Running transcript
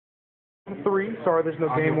game 3. Sorry, there's no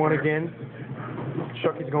game 1 again.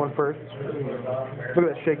 Chucky's going first. Look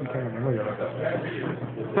at that shaky camera. Look at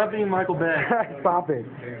that. Stop being Michael Bay. Stop it.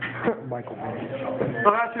 Michael Bay.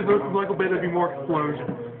 Oh, actually, if it was Michael Bay, there'd be more explosions.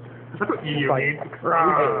 That's what you need.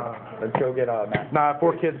 Let's go get Matt. Nah,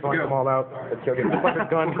 4 kids bunk them all out. Let's go get It's like a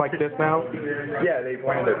gun like this now. Yeah, they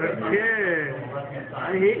pointed their fingers. Okay.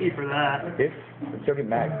 I hate you for that. Okay, let's go get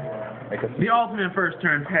Matt. The ultimate first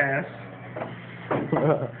turn pass.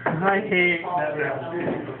 I hate that.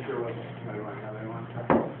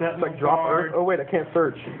 It's like drop earth. Oh wait, I can't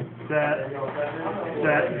search. Set,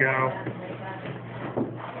 go.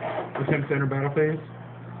 Attempt enter battle phase.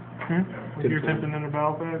 What's your attempt in the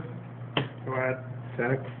battle phase? Go ahead.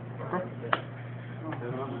 Attack.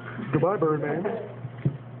 Goodbye, Birdman.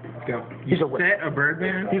 Go. He's a Set a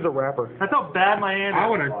Birdman? He's a rapper. That's how bad my hand is. I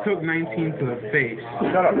would have took 19 to the face.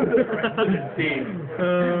 Shut up.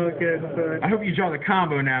 Okay. I hope you draw the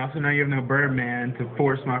combo now, so now you have no Birdman to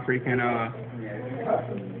force my freaking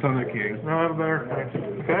Thunder King. No, I have a better thing.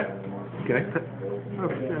 Okay? Okay. Oh,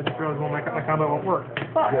 shit, I just realized my combo won't work.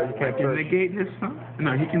 Yeah, you can't Can search. negate his summon?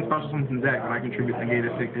 No, he can special summon from deck, but I contribute negate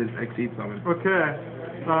his exceed summon. Okay.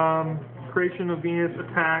 Creation of Venus,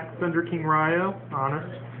 attack, Thunder King Ryo. Honest.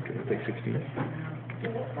 Okay, I'll take 16.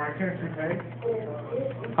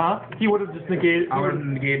 Huh? He would have just negated. I would have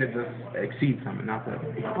negated the exceed summon, not the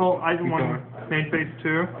Well, I Keep won main phase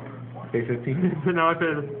 2. phase 15. But now I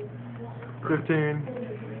paid 15.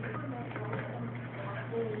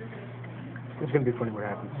 It's gonna be funny what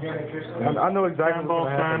happens. I know exactly what's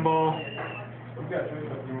gonna Ball, happen.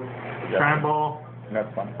 Shine Ball. That's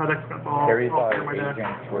fun. My deck's got ball. Harry thought Oh, my deck.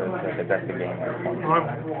 agents was like the best game last month.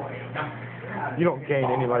 You don't gain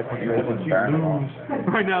any life when you agents. You lose.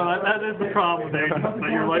 I know, that is the problem with agents, that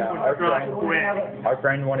your life would drop quick. Our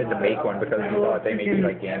friend wanted to make one because he thought they made you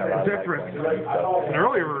like gain a lot of life points and stuff. An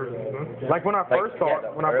earlier version. Like when I first saw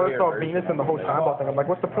yeah, when I first saw earlier Venus and the whole Shine Ball thing, I'm like,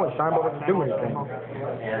 what's the point? Shine Ball doesn't do anything.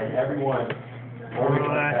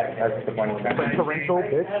 That's the point. It's like torrential,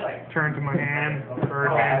 bitch. Turn to my hand,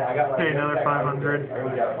 Birdman, pay another 500.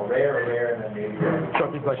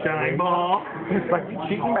 Chucky's like, Shine Ball, it's like you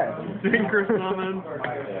cheating, man. Synchro Summon,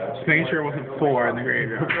 Just making sure it wasn't 4 in the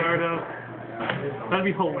graveyard. Stardust. That'd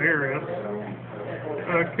be hilarious.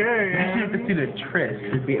 Okay, I have to see the Triss.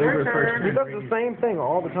 It'd be over the first He turn. does the same thing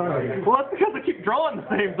all the time. well, that's because I keep drawing the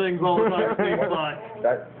same things all the time, same side.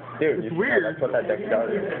 Dude, It's you weird. That's what that deck does.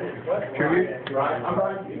 Tribute.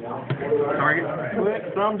 Target. Quick,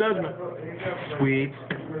 some judgment. Sweet.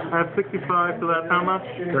 I have 65, so that's how much?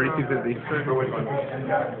 3250.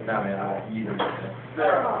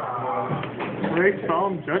 Great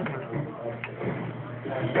solemn judgment.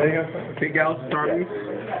 Big Gals Starlies.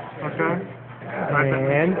 Okay.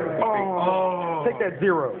 And take that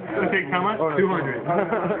 0. Okay, how much? Oh, no. 200.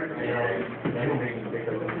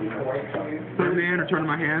 Birdman, return to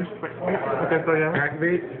my hand. Okay, so yeah.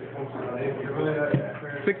 Activate.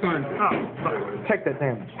 600. Oh, fuck. Take that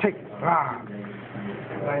damage. Take it. Ah.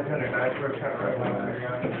 I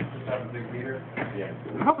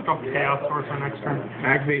hope it's off Chaos Source on next turn.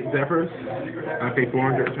 Activate Zephyrs. I pay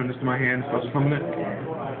 400. Return this to my hand. Special summon it.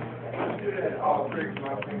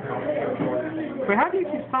 Wait, how do you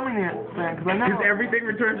keep summoning it then? Because I know. Because everything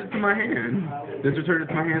returns it to my hand. This returns it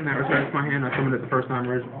to my hand. That returns it to my hand. I summoned it the first time.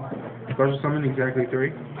 Special summon exactly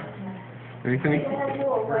 3. Anything? Okay.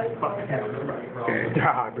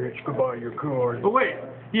 Ah, bitch. Goodbye, your card. But wait,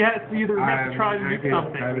 you have to either have to try to do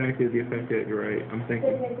something. I haven't activated the effect yet. You're right. I'm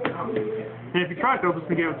thinking. And if you try it, they'll just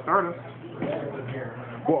negate with Stardust.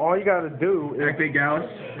 Well, all you gotta do is Activate Gallus.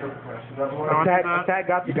 attack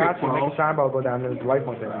got you, make a Shine Ball go down, and there's life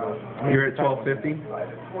on there. You're at 1250.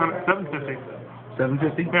 I'm at 750.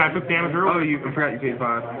 750. Yeah, I took damage earlier. Oh, I forgot you paid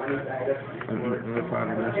 5.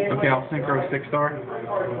 Okay, I'll synchro 6-star.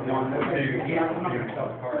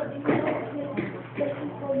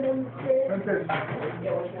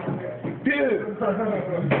 Dude!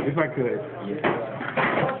 If I could.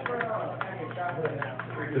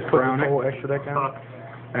 Just put the whole extra deck down.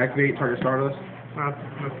 Activate target Stardust.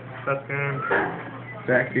 That's game.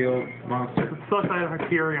 Backfield monster. It sucks I have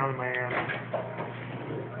Hyperion in my hand.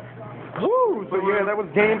 Woo! So yeah, that was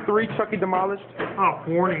game 3. Chucky demolished. Oh,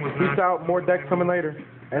 warning was Peace nice. out. More decks coming later.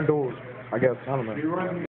 And duels, I guess. I don't know.